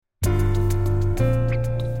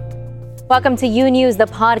Welcome to U News, the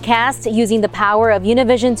podcast, using the power of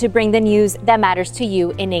Univision to bring the news that matters to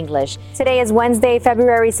you in English. Today is Wednesday,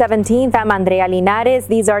 February 17th. I'm Andrea Linares.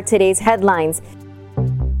 These are today's headlines.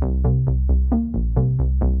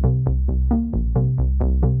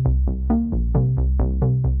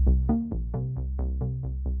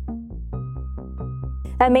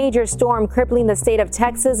 A major storm crippling the state of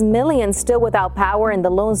Texas, millions still without power in the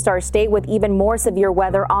Lone Star State with even more severe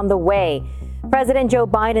weather on the way. President Joe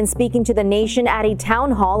Biden speaking to the nation at a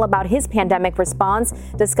town hall about his pandemic response,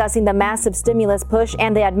 discussing the massive stimulus push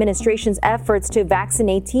and the administration's efforts to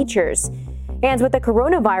vaccinate teachers. And with the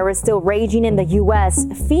coronavirus still raging in the U.S.,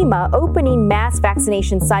 FEMA opening mass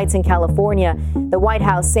vaccination sites in California. The White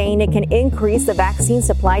House saying it can increase the vaccine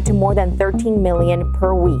supply to more than 13 million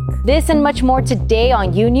per week. This and much more today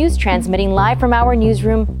on U News, transmitting live from our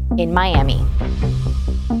newsroom in Miami.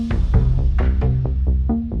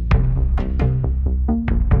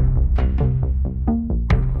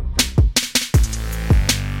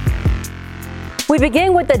 We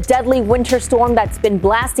begin with the deadly winter storm that's been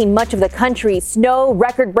blasting much of the country. Snow,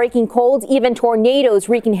 record-breaking colds, even tornadoes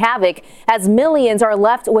wreaking havoc as millions are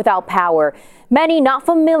left without power. Many not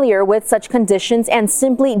familiar with such conditions and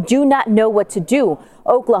simply do not know what to do.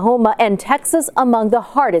 Oklahoma and Texas among the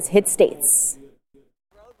hardest hit states.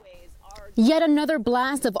 Yet another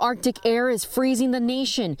blast of Arctic air is freezing the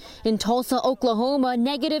nation. In Tulsa, Oklahoma,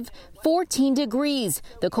 negative 14 degrees,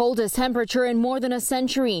 the coldest temperature in more than a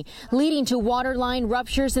century, leading to waterline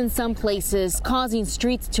ruptures in some places, causing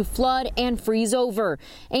streets to flood and freeze over.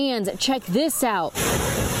 And check this out.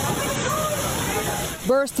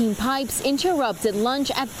 Bursting pipes interrupted lunch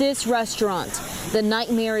at this restaurant. The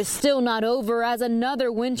nightmare is still not over as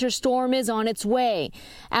another winter storm is on its way.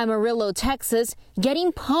 Amarillo, Texas,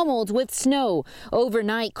 getting pummeled with snow.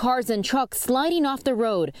 Overnight, cars and trucks sliding off the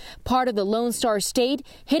road. Part of the Lone Star State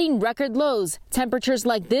hitting record lows. Temperatures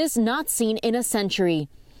like this not seen in a century.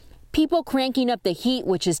 People cranking up the heat,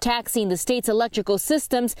 which is taxing the state's electrical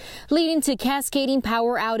systems, leading to cascading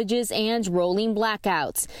power outages and rolling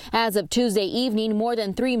blackouts. As of Tuesday evening, more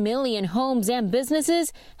than 3 million homes and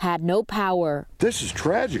businesses had no power. This is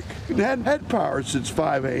tragic. It hadn't had power since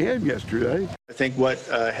 5 a.m. yesterday. I think what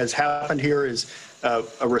has happened here is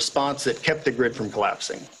a response that kept the grid from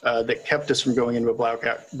collapsing, that kept us from going into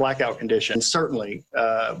a blackout condition. And certainly,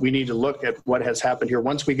 we need to look at what has happened here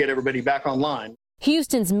once we get everybody back online.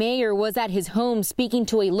 Houston's mayor was at his home speaking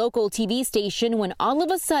to a local TV station when all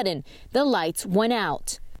of a sudden the lights went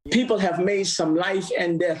out. People have made some life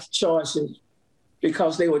and death choices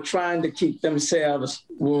because they were trying to keep themselves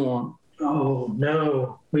warm. Oh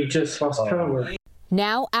no, we just lost power.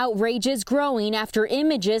 Now outrage is growing after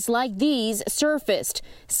images like these surfaced.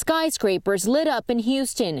 Skyscrapers lit up in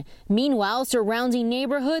Houston. Meanwhile, surrounding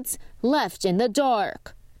neighborhoods left in the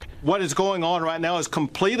dark. What is going on right now is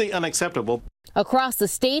completely unacceptable. Across the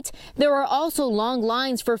state, there are also long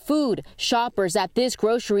lines for food. Shoppers at this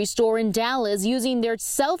grocery store in Dallas using their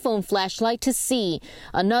cell phone flashlight to see.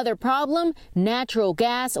 Another problem, natural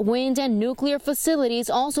gas, wind, and nuclear facilities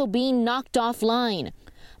also being knocked offline.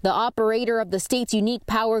 The operator of the state's unique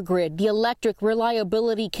power grid, the Electric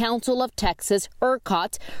Reliability Council of Texas,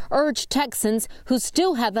 ERCOT, urged Texans who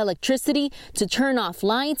still have electricity to turn off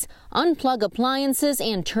lights, unplug appliances,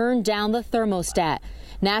 and turn down the thermostat.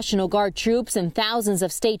 National Guard troops and thousands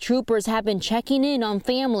of state troopers have been checking in on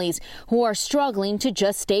families who are struggling to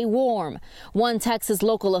just stay warm. One Texas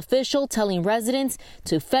local official telling residents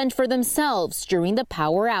to fend for themselves during the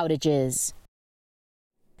power outages.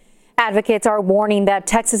 Advocates are warning that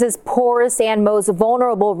Texas's poorest and most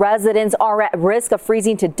vulnerable residents are at risk of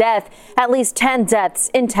freezing to death. At least 10 deaths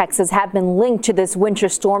in Texas have been linked to this winter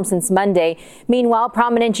storm since Monday. Meanwhile,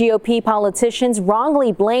 prominent GOP politicians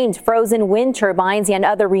wrongly blamed frozen wind turbines and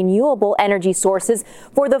other renewable energy sources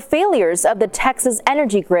for the failures of the Texas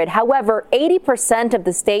energy grid. However, 80% of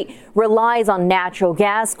the state relies on natural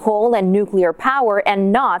gas, coal, and nuclear power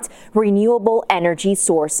and not renewable energy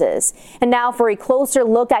sources. And now for a closer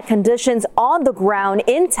look at conditions on the ground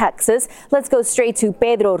in Texas, let's go straight to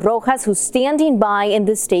Pedro Rojas, who's standing by in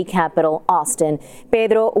the state capital, Austin.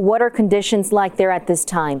 Pedro, what are conditions like there at this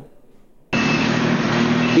time?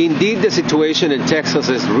 Indeed, the situation in Texas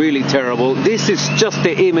is really terrible. This is just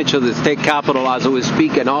the image of the state capitol as we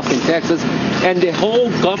speak in Austin, Texas. And the whole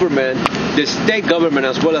government, the state government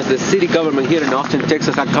as well as the city government here in Austin,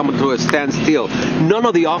 Texas, are coming to a standstill. None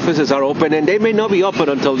of the offices are open, and they may not be open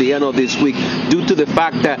until the end of this week due to the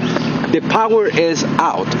fact that The power is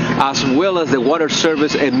out, as well as the water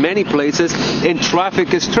service in many places, and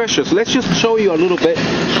traffic is treacherous. Let's just show you a little bit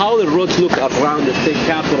how the roads look around the state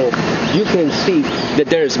capitol. You can see that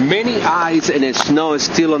there's many ice and snow is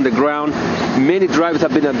still on the ground. Many drivers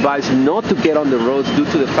have been advised not to get on the roads due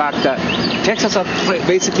to the fact that Texas are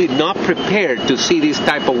basically not prepared to see this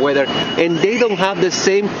type of weather, and they don't have the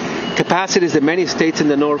same capacities that many states in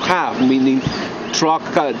the north have, meaning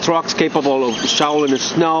trucks capable of shoveling the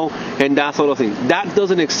snow and that sort of thing. That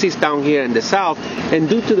doesn't exist down here in the south, and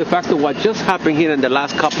due to the fact of what just happened here in the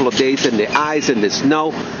last couple of days and the ice and the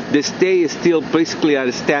snow, the state is still basically at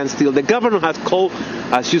a standstill. The governor has called,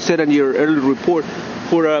 as you said in your earlier report,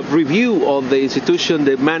 for a review of the institution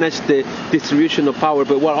that manage the distribution of power.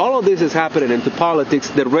 But while all of this is happening into politics,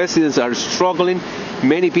 the residents are struggling.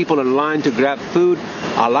 Many people are in line to grab food.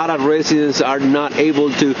 A lot of residents are not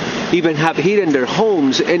able to even have heat in their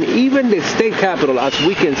homes. And even the state capitol, as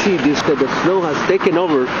we can see, the snow has taken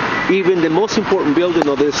over even the most important building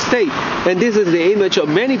of the state. And this is the image of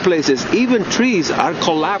many places. Even trees are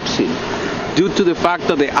collapsing due to the fact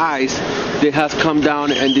of the ice that has come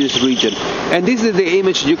down in this region. And this is the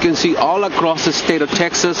image you can see all across the state of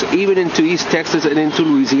Texas, even into East Texas and into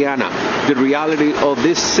Louisiana. The reality of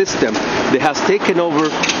this system that has taken over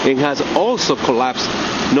and has also collapsed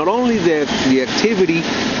not only the activity,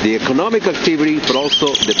 the economic activity, but also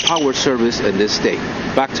the power service in this state.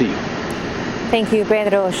 Back to you. Thank you,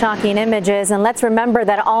 Pedro. Shocking images. And let's remember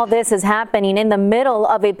that all this is happening in the middle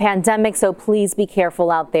of a pandemic, so please be careful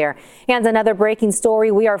out there. And another breaking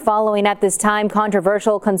story we are following at this time.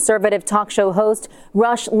 Controversial conservative talk show host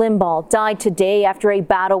Rush Limbaugh died today after a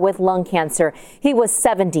battle with lung cancer. He was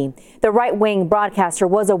 70. The right-wing broadcaster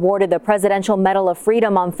was awarded the Presidential Medal of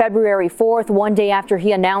Freedom on February 4th, one day after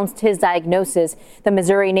he announced his diagnosis. The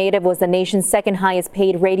Missouri native was the nation's second highest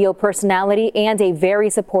paid radio personality and a very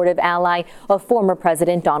supportive ally of former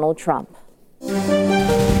President Donald Trump. The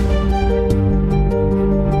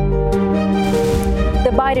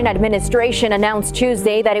Biden administration announced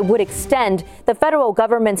Tuesday that it would extend the federal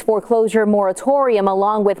government's foreclosure moratorium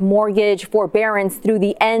along with mortgage forbearance through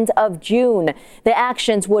the end of June. The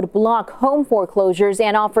actions would block home foreclosures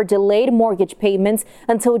and offer delayed mortgage payments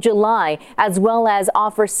until July, as well as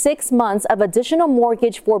offer 6 months of additional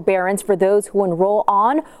mortgage forbearance for those who enroll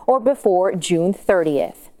on or before June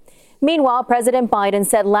 30th. Meanwhile, President Biden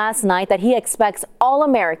said last night that he expects all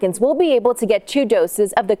Americans will be able to get 2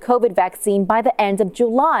 doses of the COVID vaccine by the end of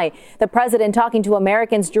July. The president talking to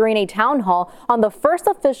Americans during a town hall on the first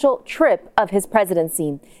official trip of his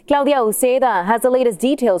presidency. Claudia Uceda has the latest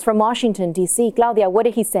details from Washington, D.C. Claudia, what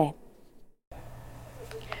did he say?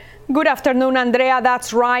 Good afternoon, Andrea.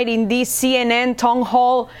 That's right. In this CNN town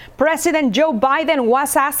hall, President Joe Biden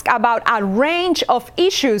was asked about a range of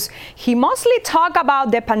issues. He mostly talked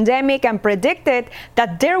about the pandemic and predicted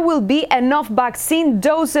that there will be enough vaccine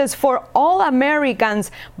doses for all Americans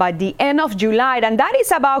by the end of July, and that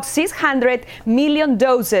is about 600 million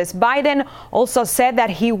doses. Biden also said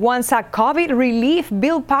that he wants a COVID relief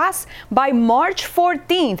bill passed by March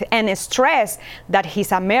 14th and stressed that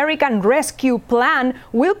his American Rescue Plan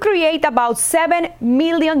will create about 7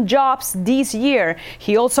 million jobs this year.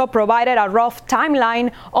 He also provided a rough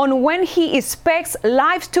timeline on when he expects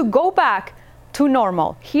life to go back to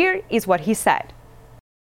normal. Here is what he said.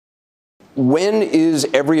 When is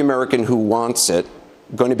every American who wants it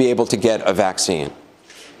going to be able to get a vaccine?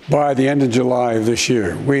 By the end of July of this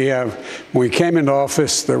year. When we came into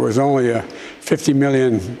office, there was only 50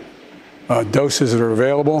 million doses that are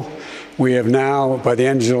available. We have now, by the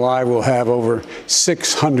end of July, we'll have over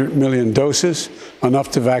 600 million doses,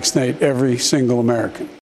 enough to vaccinate every single American.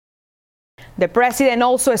 The president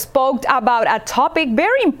also spoke about a topic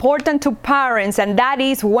very important to parents, and that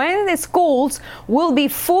is when the schools will be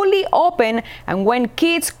fully open and when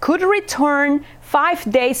kids could return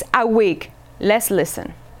 5 days a week. Let's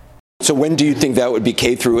listen. So when do you think that would be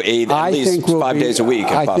K through 8, at least 5 days a week, if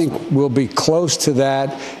possible? I think we'll be close to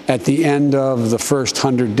that at the end of the first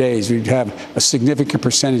 100 days. We'd have a significant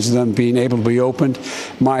percentage of them being able to be opened.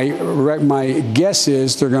 My guess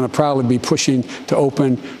is they're going to probably be pushing to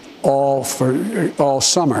open all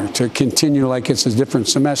summer, to continue like it's a different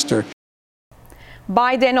semester.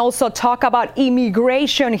 Biden also talked about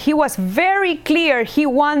immigration. He was very clear he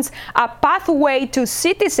wants a pathway to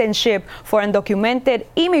citizenship for undocumented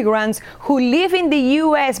immigrants who live in the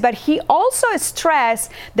U.S., but he also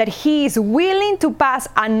stressed that he is willing to pass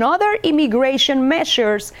another immigration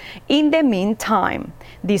measures in the meantime.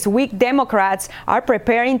 This week, Democrats are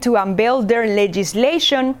preparing to unveil their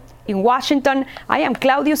legislation in Washington. I am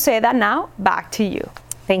Claudia Uceda. Now, back to you.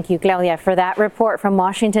 Thank you, Claudia, for that report from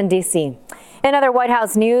Washington, D.C. In other White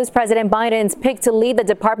House news, President Biden's pick to lead the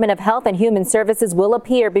Department of Health and Human Services will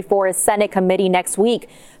appear before a Senate committee next week.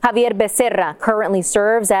 Javier Becerra currently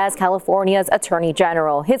serves as California's Attorney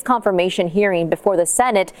General. His confirmation hearing before the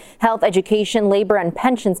Senate Health, Education, Labor and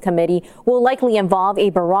Pensions Committee will likely involve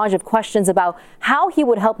a barrage of questions about how he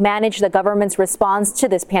would help manage the government's response to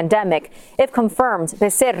this pandemic. If confirmed,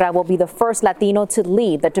 Becerra will be the first Latino to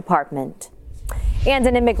lead the department. And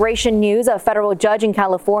in immigration news, a federal judge in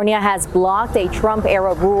California has blocked a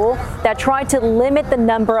Trump-era rule that tried to limit the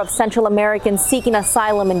number of Central Americans seeking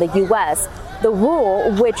asylum in the U.S. The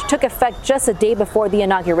rule, which took effect just a day before the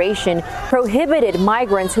inauguration, prohibited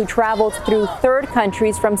migrants who traveled through third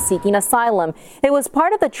countries from seeking asylum. It was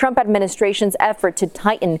part of the Trump administration's effort to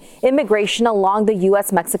tighten immigration along the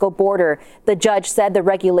U.S.-Mexico border. The judge said the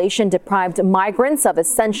regulation deprived migrants of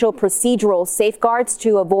essential procedural safeguards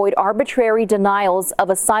to avoid arbitrary denials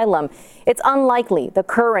of asylum. It's unlikely the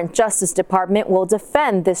current Justice Department will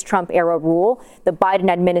defend this Trump-era rule. The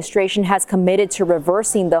Biden administration has committed to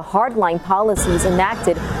reversing the hardline policies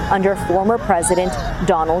enacted under former President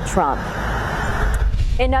Donald Trump.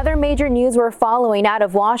 In other major news we're following out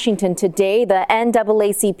of Washington today, the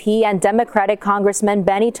NAACP and Democratic Congressman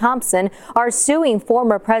Benny Thompson are suing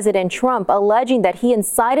former President Trump, alleging that he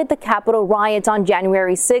incited the Capitol riots on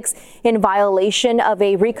January 6 in violation of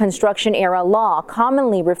a Reconstruction-era law,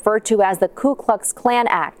 commonly referred to as the Ku Klux Klan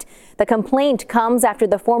Act. The complaint comes after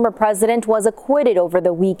the former president was acquitted over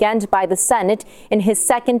the weekend by the Senate in his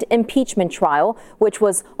second impeachment trial, which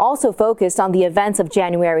was also focused on the events of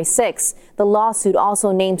January 6. The lawsuit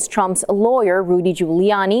also names Trump's lawyer, Rudy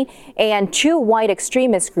Giuliani, and two white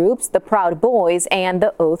extremist groups, the Proud Boys and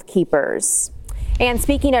the Oath Keepers. And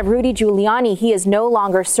speaking of Rudy Giuliani, he is no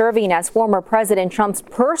longer serving as former President Trump's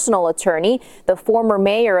personal attorney. The former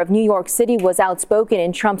mayor of New York City was outspoken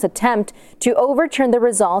in Trump's attempt to overturn the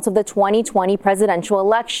results of the 2020 presidential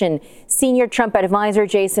election. Senior Trump advisor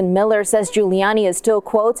Jason Miller says Giuliani is still,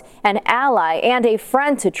 quote, an ally and a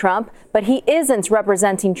friend to Trump, but he isn't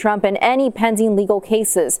representing Trump in any pending legal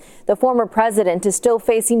cases. The former president is still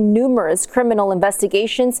facing numerous criminal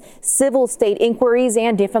investigations, civil state inquiries,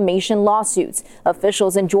 and defamation lawsuits.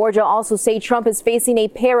 Officials in Georgia also say Trump is facing a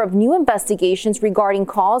pair of new investigations regarding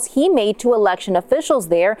calls he made to election officials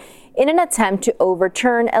there in an attempt to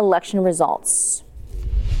overturn election results.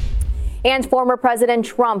 And former President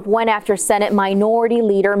Trump went after Senate Minority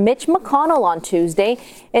Leader Mitch McConnell on Tuesday.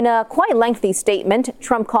 In a quite lengthy statement,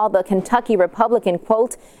 Trump called the Kentucky Republican,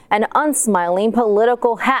 quote, an unsmiling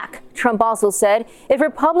political hack. Trump also said if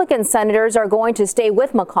Republican senators are going to stay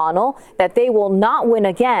with McConnell, that they will not win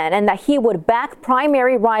again and that he would back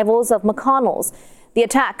primary rivals of McConnell's. The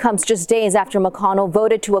attack comes just days after McConnell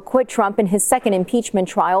voted to acquit Trump in his second impeachment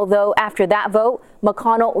trial, though after that vote,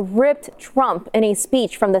 McConnell ripped Trump in a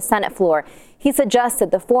speech from the Senate floor. He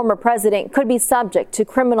suggested the former president could be subject to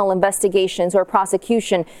criminal investigations or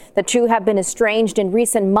prosecution. The two have been estranged in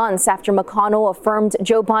recent months after McConnell affirmed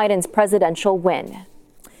Joe Biden's presidential win.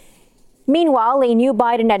 Meanwhile, a new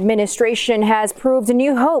Biden administration has proved a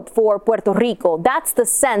new hope for Puerto Rico. That's the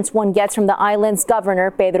sense one gets from the island's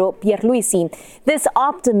governor, Pierluisi. This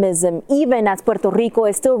optimism, even as Puerto Rico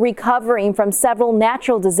is still recovering from several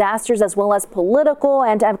natural disasters as well as political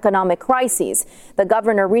and economic crises. The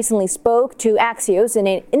governor recently spoke to Axios in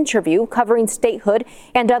an interview covering statehood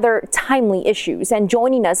and other timely issues. And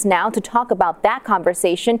joining us now to talk about that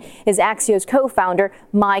conversation is Axios co-founder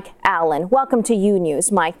Mike Allen. Welcome to U News,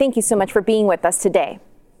 Mike. Thank you so much for being with us today.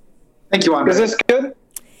 Thank you, Andrea. Is this good?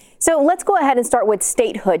 So let's go ahead and start with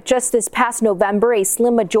statehood. Just this past November, a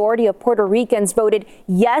slim majority of Puerto Ricans voted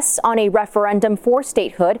yes on a referendum for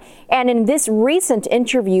statehood. And in this recent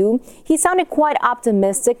interview, he sounded quite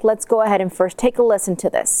optimistic. Let's go ahead and first take a listen to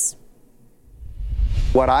this.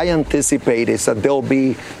 What I anticipate is that there'll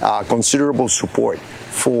be considerable support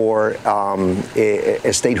for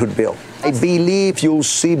a statehood bill. I believe you'll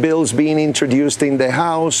see bills being introduced in the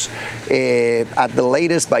House at the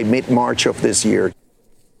latest by mid-March of this year.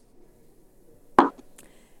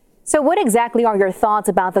 So what exactly are your thoughts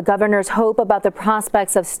about the governor's hope about the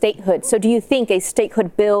prospects of statehood? So do you think a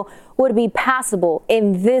statehood bill would be passable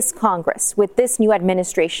in this Congress with this new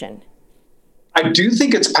administration? I do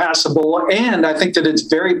think it's passable, and I think that it's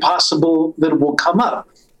very possible that it will come up.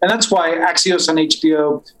 And that's why Axios on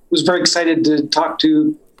HBO was very excited to talk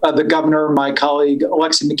to the governor. My colleague,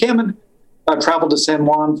 Alexi McCammon, traveled to San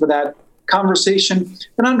Juan for that conversation.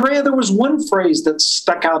 And Andrea, there was one phrase that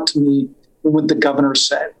stuck out to me in what the governor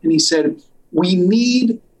said. And he said, we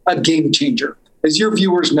need a game changer. As your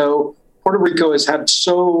viewers know, Puerto Rico has had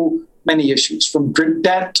so many issues, from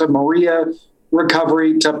debt to Maria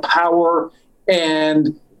recovery to power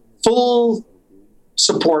and full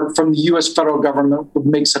support from the U.S. federal government would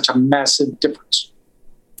make such a massive difference.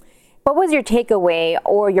 What was your takeaway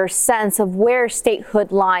or your sense of where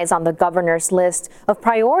statehood lies on the governor's list of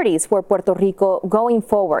priorities for Puerto Rico going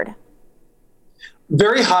forward?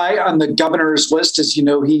 Very high on the governor's list. As you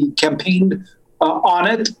know, he campaigned on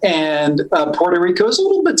it, and Puerto Rico is a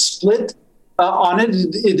little bit split on it.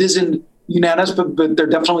 It isn't unanimous, but there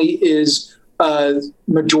definitely is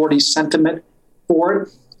majority sentiment for it.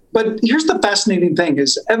 But here's the fascinating thing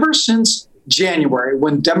is ever since January,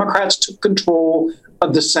 when Democrats took control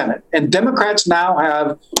of the Senate, and Democrats now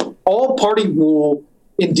have all party rule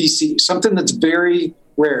in D.C., something that's very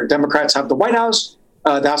rare. Democrats have the White House,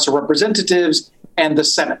 the House of Representatives, and the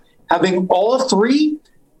Senate. Having all three,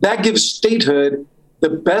 that gives statehood the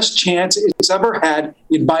best chance it's ever had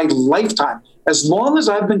in my lifetime. As long as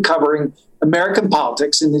I've been covering American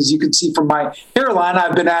politics, and as you can see from my hairline,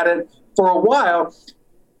 I've been at it for a while,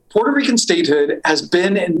 Puerto Rican statehood has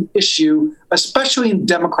been an issue, especially in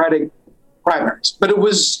Democratic primaries. But it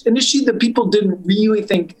was an issue that people didn't really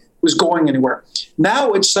think was going anywhere.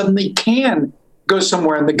 Now it suddenly can go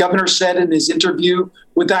somewhere. And the governor said in his interview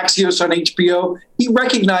with Axios on HBO, he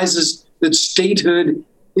recognizes that statehood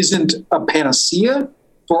isn't a panacea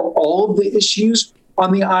for all of the issues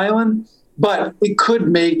on the island, but it could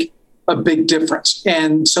make a big difference.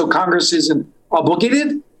 And so Congress isn't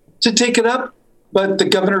obligated to take it up, but the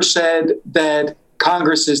governor said that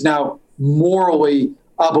Congress is now morally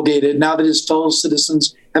obligated now that his fellow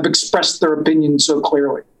citizens have expressed their opinion so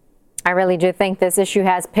clearly. I really do think this issue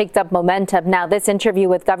has picked up momentum. Now, this interview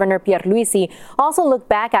with Governor Pierluisi also looked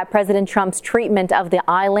back at President Trump's treatment of the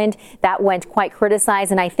island. That went quite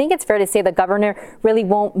criticized, and I think it's fair to say the governor really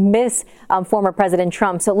won't miss former President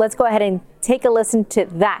Trump. So let's go ahead and take a listen to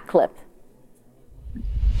that clip.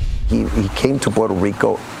 He came to Puerto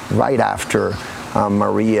Rico right after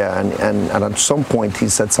Maria, and at some point he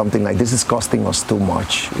said something like, "This is costing us too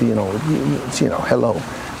much. Hello,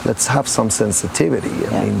 let's have some sensitivity."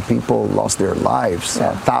 I mean, people lost their lives.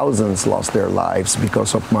 Thousands lost their lives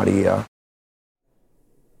because of Maria.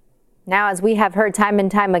 Now, as we have heard time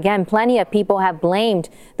and time again, plenty of people have blamed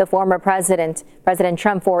the former President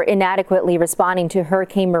Trump, for inadequately responding to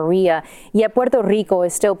Hurricane Maria. Yet Puerto Rico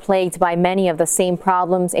is still plagued by many of the same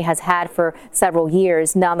problems it has had for several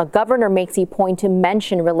years. Now, the governor makes a point to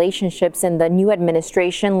mention relationships in the new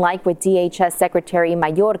administration, like with DHS Secretary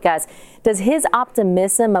Mayorkas. Does his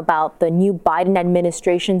optimism about the new Biden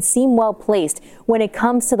administration seem well placed when it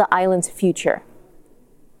comes to the island's future?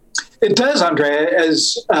 It does, Andrea.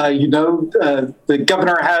 As you know, the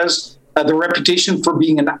governor has the reputation for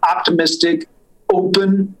being an optimistic,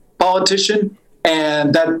 open politician,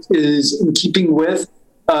 and that is in keeping with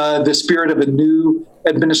the spirit of a new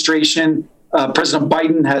administration. President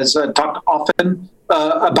Biden has talked often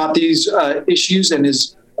about these issues and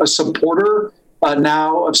is a supporter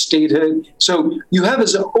now of statehood. So you have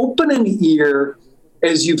as open an ear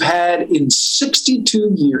as you've had in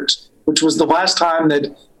 62 years, which was the last time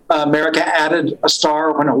that America added a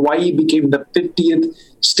star when Hawaii became the 50th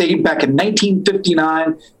state back in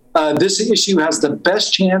 1959. This issue has the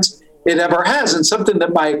best chance it ever has. And something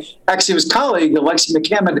that my Axios colleague, Alexi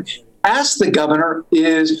McCammon, asked the governor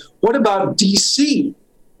is, what about D.C.?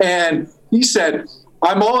 And he said,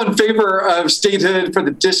 I'm all in favor of statehood for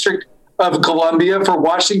the District of Columbia, for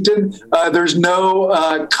Washington. There's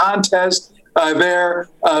no contest there.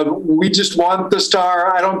 We just want the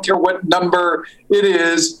star. I don't care what number it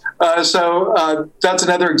is. So that's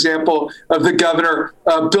another example of the governor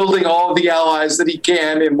building all of the allies that he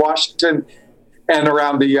can in Washington and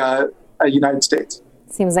around the United States.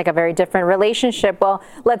 Seems like a very different relationship. Well,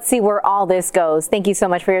 let's see where all this goes. Thank you so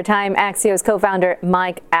much for your time. Axios co-founder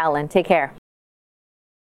Mike Allen. Take care.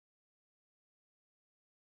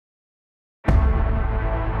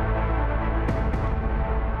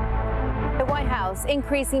 The White House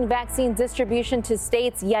increasing vaccine distribution to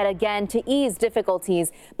states yet again to ease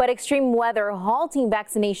difficulties, but extreme weather halting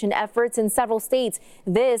vaccination efforts in several states.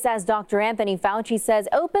 This, as Dr. Anthony Fauci says,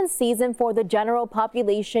 open season for the general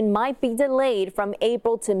population might be delayed from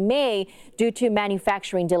April to May due to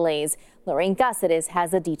manufacturing delays. Lorraine Cáceres has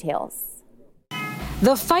the details.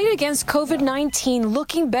 The fight against COVID-19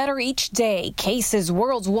 looking better each day. Cases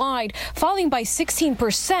worldwide falling by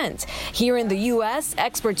 16%. Here in the U.S.,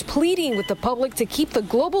 experts pleading with the public to keep the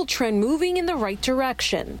global trend moving in the right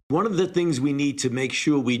direction. One of the things we need to make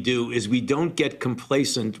sure we do is we don't get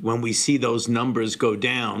complacent when we see those numbers go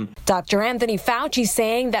down. Dr. Anthony Fauci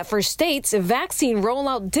saying that for states, vaccine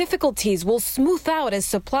rollout difficulties will smooth out as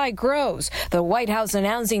supply grows. The White House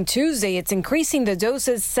announcing Tuesday it's increasing the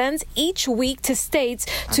doses sent each week to states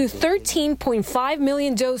States to 13.5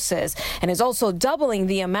 million doses and is also doubling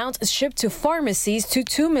the amount shipped to pharmacies to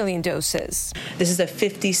 2 million doses. This is a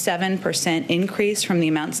 57% increase from the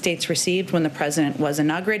amount states received when the president was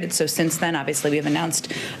inaugurated. So since then, obviously, we have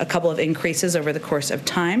announced a couple of increases over the course of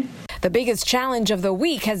time. The biggest challenge of the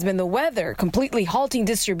week has been the weather, completely halting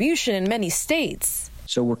distribution in many states.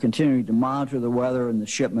 So we're continuing to monitor the weather and the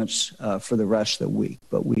shipments for the rest of the week.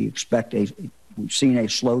 But we expect we've seen a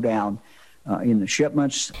slowdown in the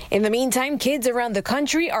shipments. In the meantime, kids around the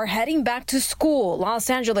country are heading back to school. Los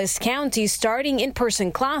Angeles County starting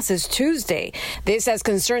in-person classes Tuesday. This as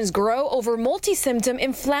concerns grow over multi-symptom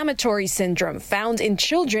inflammatory syndrome found in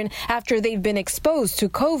children after they've been exposed to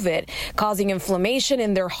COVID, causing inflammation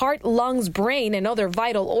in their heart, lungs, brain, and other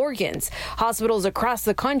vital organs. Hospitals across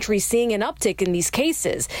the country seeing an uptick in these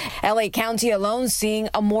cases. LA County alone seeing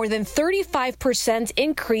a more than 35%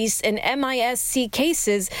 increase in MIS-C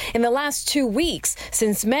cases in the last 2 weeks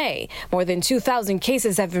since May. More than 2,000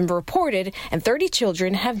 cases have been reported and 30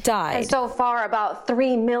 children have died. And so far, about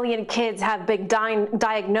 3 million kids have been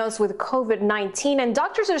diagnosed with COVID-19, and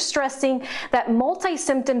doctors are stressing that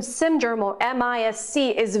multi-symptom syndrome, or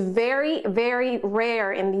MIS-C, is very, very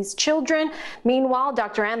rare in these children. Meanwhile,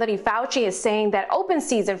 Dr. Anthony Fauci is saying that open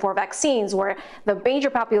season for vaccines, where the major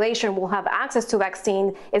population will have access to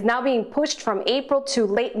vaccine, is now being pushed from April to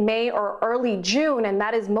late May or early June, and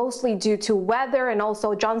that is mostly due to weather, and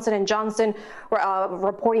also Johnson & Johnson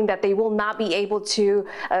reporting that they will not be able to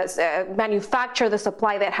manufacture the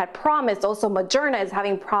supply that had promised. Also, Moderna is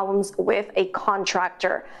having problems with a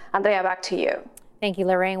contractor. Andrea, back to you. Thank you,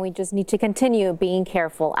 Lorraine. We just need to continue being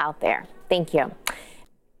careful out there. Thank you.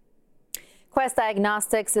 Quest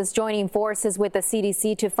Diagnostics is joining forces with the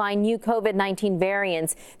CDC to find new COVID-19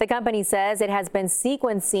 variants. The company says it has been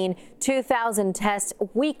sequencing 2,000 tests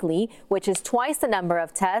weekly, which is twice the number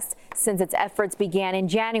of tests since its efforts began in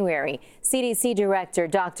January. CDC Director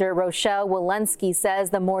Dr. Rochelle Walensky says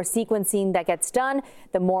the more sequencing that gets done,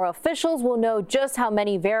 the more officials will know just how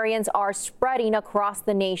many variants are spreading across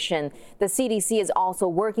the nation. The CDC is also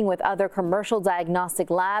working with other commercial diagnostic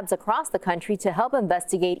labs across the country to help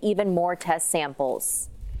investigate even more test samples.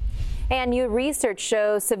 And new research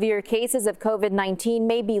shows severe cases of COVID-19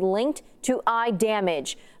 may be linked to eye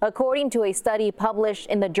damage. According to a study published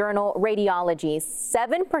in the journal Radiology,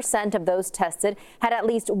 7% of those tested had at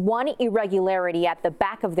least one irregularity at the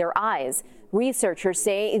back of their eyes. Researchers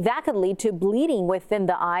say that could lead to bleeding within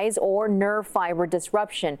the eyes or nerve fiber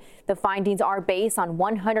disruption. The findings are based on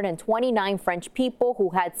 129 French people who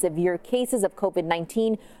had severe cases of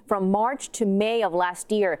COVID-19 from March to May of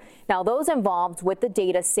last year. Now, those involved with the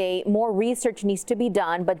data say more research needs to be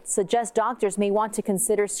done, but suggest doctors may want to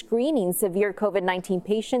consider screening severe COVID-19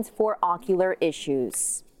 patients for ocular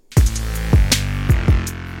issues.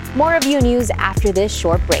 More of U News after this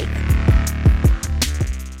short break.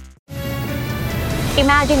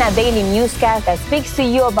 Imagine a daily newscast that speaks to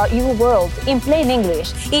you about your world in plain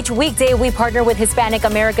English. Each weekday, we partner with Hispanic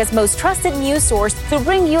America's most trusted news source to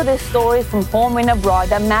bring you the stories from home and abroad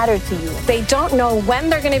that matter to you. They don't know when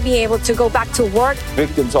they're going to be able to go back to work.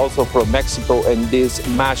 Victims also from Mexico and this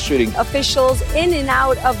mass shooting. Officials in and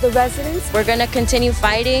out of the residence. We're going to continue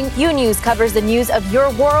fighting. U News covers the news of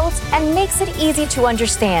your world and makes it easy to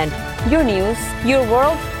understand. Your news, your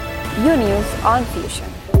world, U News on Fusion.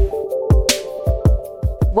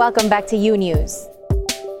 Welcome back to U News.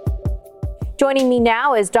 Joining me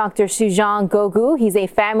now is Dr. Sujan Gogu. He's a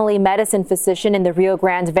family medicine physician in the Rio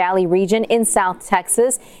Grande Valley region in South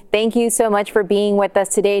Texas. Thank you so much for being with us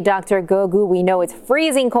today, Dr. Gogu. We know it's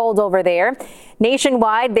freezing cold over there.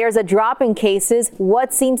 Nationwide, there's a drop in cases.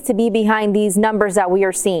 What seems to be behind these numbers that we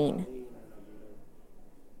are seeing?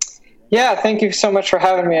 Yeah, thank you so much for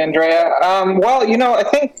having me, Andrea. Well, I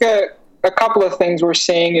think a couple of things we're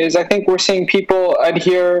seeing is I think we're seeing people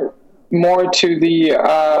adhere more to the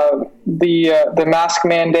mask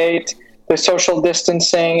mandate, the social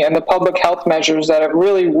distancing, and the public health measures that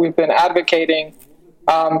we've been advocating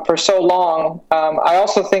for so long. I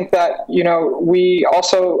also think that we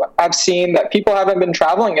also have seen that people haven't been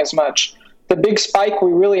traveling as much. The big spike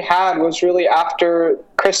we really had was really after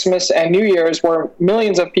Christmas and New Year's, where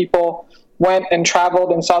millions of people went and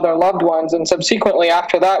traveled and saw their loved ones. And subsequently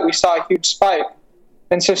after that, we saw a huge spike.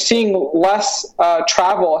 And so seeing less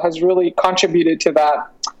travel has really contributed to that.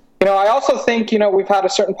 I also think, we've had a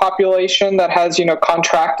certain population that has,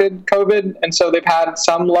 contracted COVID. And so they've had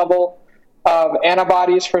some level of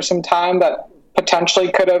antibodies for some time that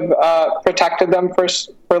potentially could have protected them for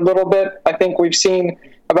a little bit. I think we've seen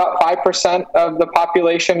about 5% of the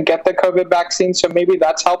population get the COVID vaccine. So maybe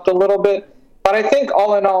that's helped a little bit. But I think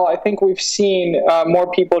all in all, I think we've seen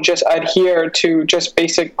more people just adhere to just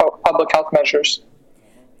basic public health measures.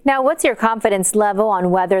 Now, what's your confidence level on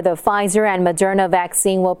whether the Pfizer and Moderna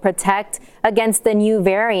vaccine will protect against the new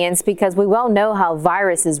variants? Because we well know how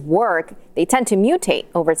viruses work. They tend to mutate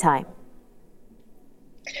over time.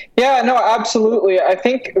 Yeah, no, absolutely. I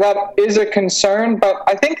think that is a concern. But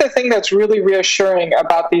I think the thing that's really reassuring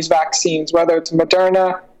about these vaccines, whether it's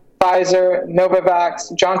Moderna, Pfizer,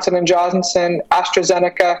 Novavax, Johnson & Johnson,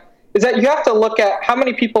 AstraZeneca, is that you have to look at how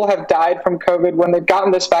many people have died from COVID when they've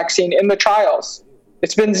gotten this vaccine in the trials.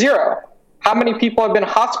 It's been 0. How many people have been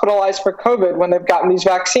hospitalized for COVID when they've gotten these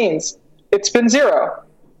vaccines? It's been 0.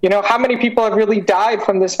 You know, how many people have really died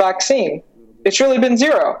from this vaccine? It's really been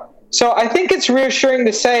 0. So I think it's reassuring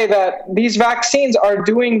to say that these vaccines are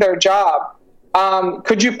doing their job.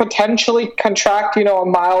 Could you potentially contract, a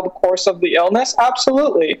mild course of the illness?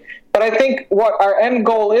 Absolutely. But I think what our end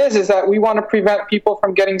goal is that we want to prevent people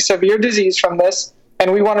from getting severe disease from this,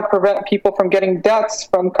 and we want to prevent people from getting deaths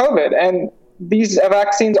from COVID. And these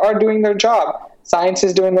vaccines are doing their job. Science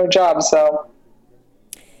is doing their job. So,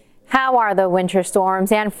 how are the winter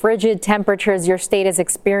storms and frigid temperatures your state is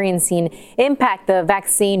experiencing impact the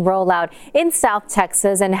vaccine rollout in South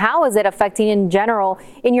Texas? And how is it affecting in general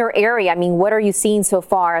in your area? I mean, what are you seeing so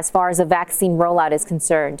far as the vaccine rollout is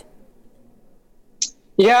concerned?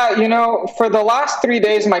 Yeah, for the last 3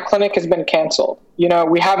 days, my clinic has been canceled.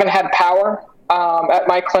 We haven't had power at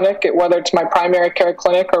my clinic, whether it's my primary care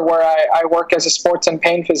clinic or where I work as a sports and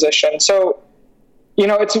pain physician. So,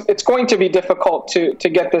 it's going to be difficult to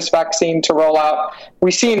get this vaccine to roll out.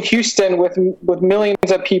 We see in Houston with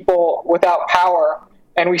millions of people without power,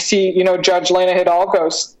 and we see, Judge Lena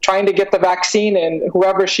Hidalgo's trying to get the vaccine in,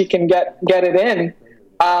 whoever she can get it in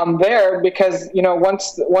there, because,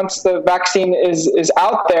 once the vaccine is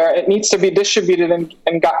out there, it needs to be distributed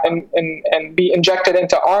and be injected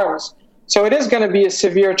into arms. So it is going to be a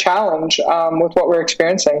severe challenge with what we're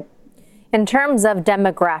experiencing. In terms of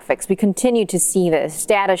demographics, we continue to see this.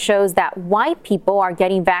 Data shows that white people are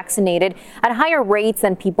getting vaccinated at higher rates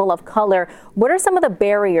than people of color. What are some of the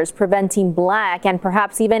barriers preventing Black and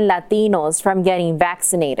perhaps even Latinos from getting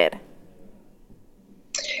vaccinated?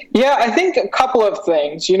 Yeah, I think a couple of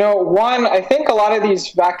things. One, I think a lot of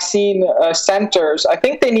these vaccine centers, I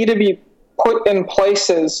think they need to be put in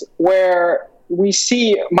places where we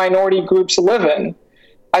see minority groups live in.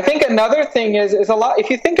 I think another thing is a lot, if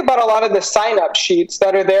you think about a lot of the sign-up sheets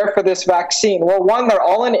that are there for this vaccine, well, one, they're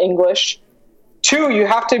all in English. 2, you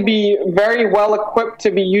have to be very well equipped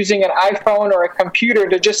to be using an iPhone or a computer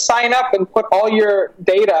to just sign up and put all your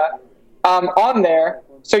data on there.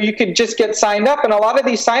 So you could just get signed up. And a lot of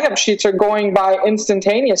these sign-up sheets are going by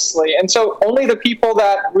instantaneously. And so only the people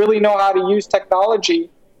that really know how to use technology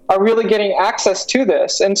are really getting access to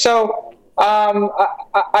this. And so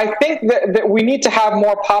I think that we need to have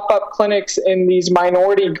more pop-up clinics in these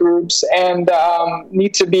minority groups and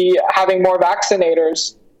need to be having more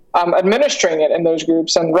vaccinators administering it in those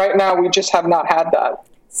groups. And right now, we just have not had that.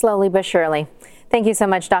 Slowly but surely. Thank you so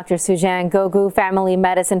much, Dr. Sujan Gogu, family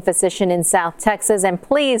medicine physician in South Texas. And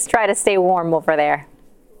please try to stay warm over there.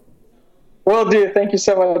 Will do. Thank you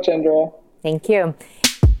so much, Andrea. Thank you.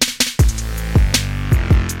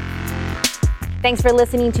 Thanks for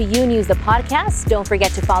listening to U News, the podcast. Don't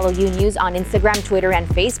forget to follow U News on Instagram, Twitter, and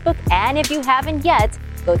Facebook. And if you haven't yet,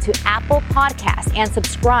 go to Apple Podcasts and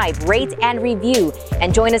subscribe, rate, and review.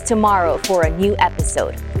 And join us tomorrow for a new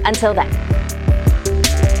episode. Until then.